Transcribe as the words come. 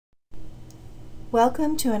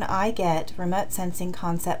Welcome to an iGETT Remote Sensing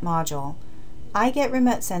Concept module. iGETT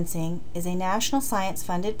Remote Sensing is a national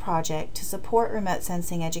science-funded project to support remote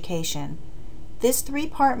sensing education. This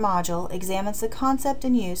three-part module examines the concept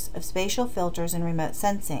and use of spatial filters in remote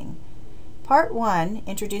sensing. Part 1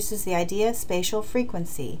 introduces the idea of spatial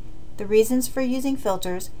frequency, the reasons for using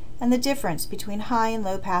filters, and the difference between high and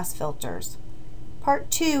low pass filters.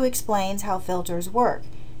 Part 2 explains how filters work,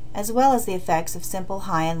 as well as the effects of simple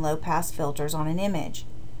high and low pass filters on an image.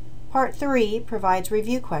 Part 3 provides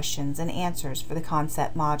review questions and answers for the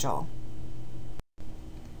concept module.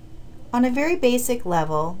 On a very basic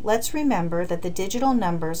level, let's remember that the digital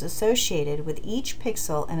numbers associated with each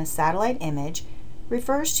pixel in a satellite image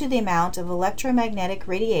refers to the amount of electromagnetic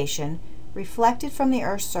radiation reflected from the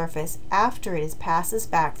Earth's surface after it passes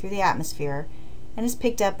back through the atmosphere and is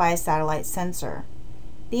picked up by a satellite sensor.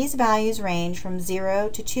 These values range from 0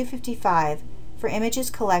 to 255 for images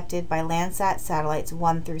collected by Landsat satellites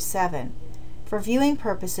 1 through 7. For viewing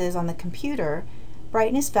purposes on the computer,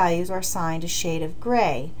 brightness values are assigned a shade of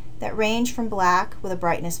gray that range from black with a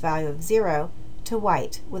brightness value of 0 to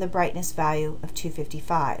white with a brightness value of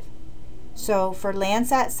 255. So for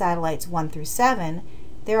Landsat satellites 1 through 7,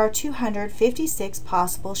 there are 256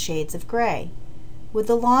 possible shades of gray. With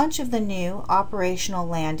the launch of the new Operational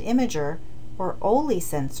Land Imager, or OLI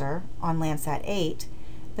sensor on Landsat 8,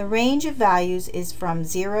 the range of values is from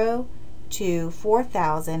 0 to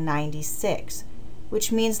 4096,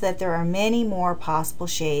 which means that there are many more possible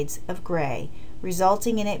shades of gray,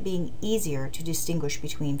 resulting in it being easier to distinguish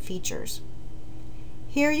between features.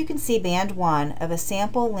 Here you can see band 1 of a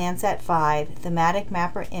sample Landsat 5 thematic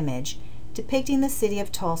mapper image depicting the city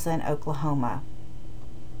of Tulsa in Oklahoma.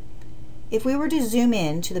 If we were to zoom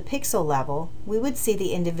in to the pixel level, we would see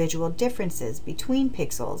the individual differences between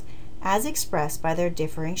pixels as expressed by their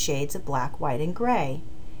differing shades of black, white, and gray.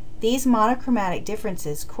 These monochromatic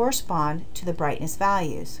differences correspond to the brightness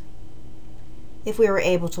values. If we were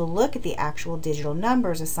able to look at the actual digital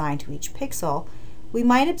numbers assigned to each pixel, we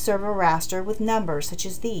might observe a raster with numbers such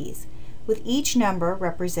as these, with each number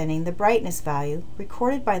representing the brightness value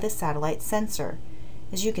recorded by the satellite sensor.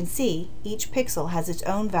 As you can see, each pixel has its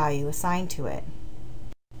own value assigned to it.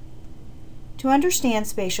 To understand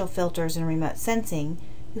spatial filters in remote sensing,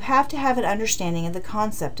 you have to have an understanding of the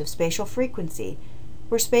concept of spatial frequency,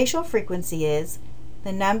 where spatial frequency is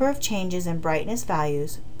the number of changes in brightness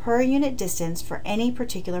values per unit distance for any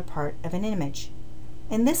particular part of an image.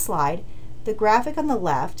 In this slide, the graphic on the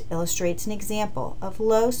left illustrates an example of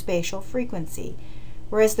low spatial frequency,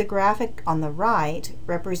 whereas the graphic on the right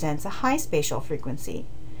represents a high spatial frequency.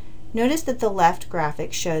 Notice that the left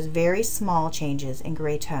graphic shows very small changes in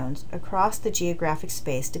gray tones across the geographic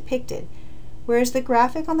space depicted, whereas the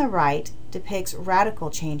graphic on the right depicts radical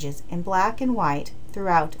changes in black and white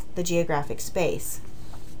throughout the geographic space.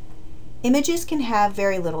 Images can have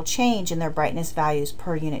very little change in their brightness values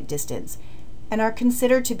per unit distance and are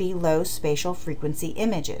considered to be low spatial frequency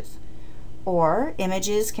images. Or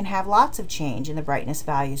images can have lots of change in the brightness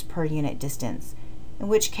values per unit distance, in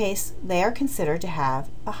which case they are considered to have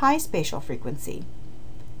a high spatial frequency.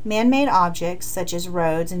 Man-made objects such as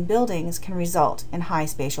roads and buildings can result in high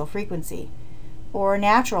spatial frequency, or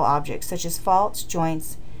natural objects such as faults,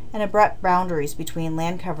 joints, and abrupt boundaries between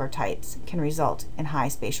land cover types can result in high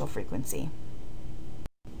spatial frequency.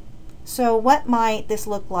 So what might this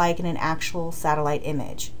look like in an actual satellite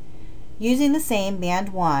image? Using the same band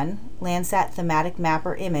 1 Landsat thematic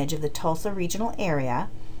mapper image of the Tulsa regional area,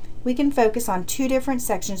 we can focus on two different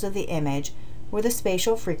sections of the image where the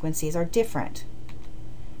spatial frequencies are different.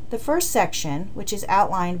 The first section, which is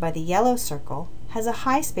outlined by the yellow circle, has a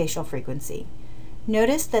high spatial frequency.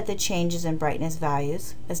 Notice that the changes in brightness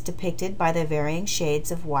values, as depicted by the varying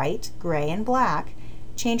shades of white, gray, and black,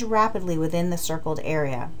 change rapidly within the circled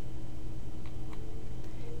area.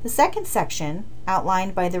 The second section,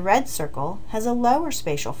 outlined by the red circle, has a lower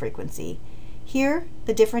spatial frequency. Here,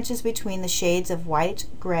 the differences between the shades of white,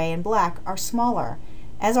 gray, and black are smaller,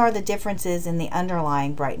 as are the differences in the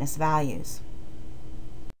underlying brightness values.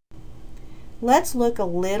 Let's look a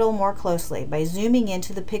little more closely by zooming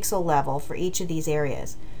into the pixel level for each of these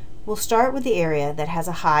areas. We'll start with the area that has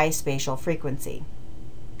a high spatial frequency.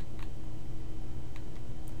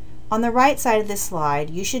 On the right side of this slide,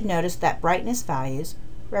 you should notice that brightness values,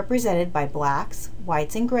 represented by blacks,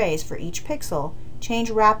 whites, and grays for each pixel, change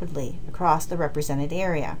rapidly across the represented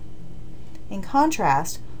area. In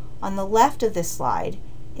contrast, on the left of this slide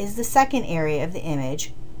is the second area of the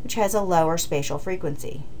image, which has a lower spatial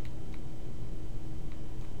frequency.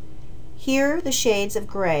 Here, the shades of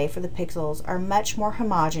gray for the pixels are much more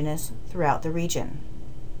homogeneous throughout the region.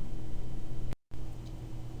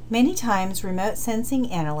 Many times, remote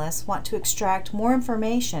sensing analysts want to extract more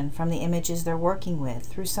information from the images they're working with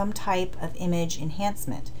through some type of image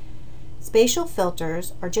enhancement. Spatial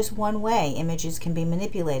filters are just one way images can be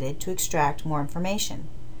manipulated to extract more information.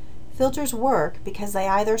 Filters work because they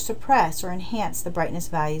either suppress or enhance the brightness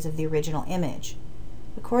values of the original image.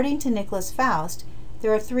 According to Nicholas Faust,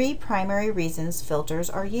 there are three primary reasons filters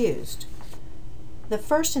are used. The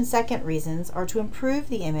first and second reasons are to improve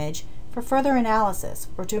the image for further analysis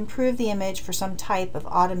or to improve the image for some type of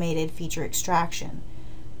automated feature extraction.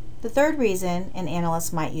 The third reason an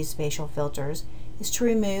analyst might use spatial filters is to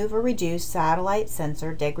remove or reduce satellite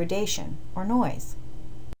sensor degradation or noise.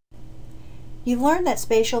 You've learned that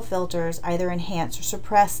spatial filters either enhance or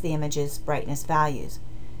suppress the image's brightness values.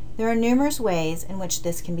 There are numerous ways in which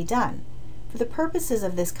this can be done. For the purposes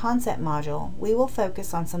of this concept module, we will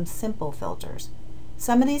focus on some simple filters.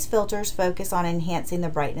 Some of these filters focus on enhancing the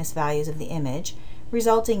brightness values of the image,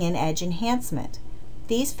 resulting in edge enhancement.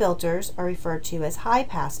 These filters are referred to as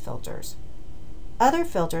high-pass filters. Other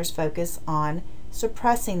filters focus on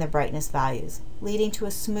suppressing the brightness values, leading to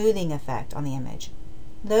a smoothing effect on the image.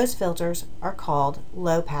 Those filters are called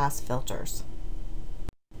low-pass filters.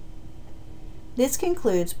 This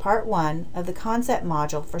concludes Part 1 of the concept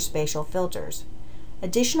module for spatial filters.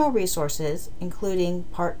 Additional resources, including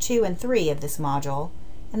Part 2 and 3 of this module,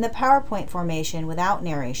 and the PowerPoint formation without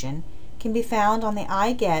narration, can be found on the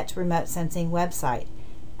iGETT remote sensing website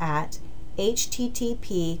at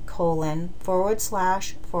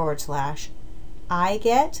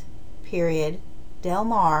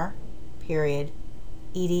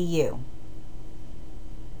http://iGETT.delmar.edu.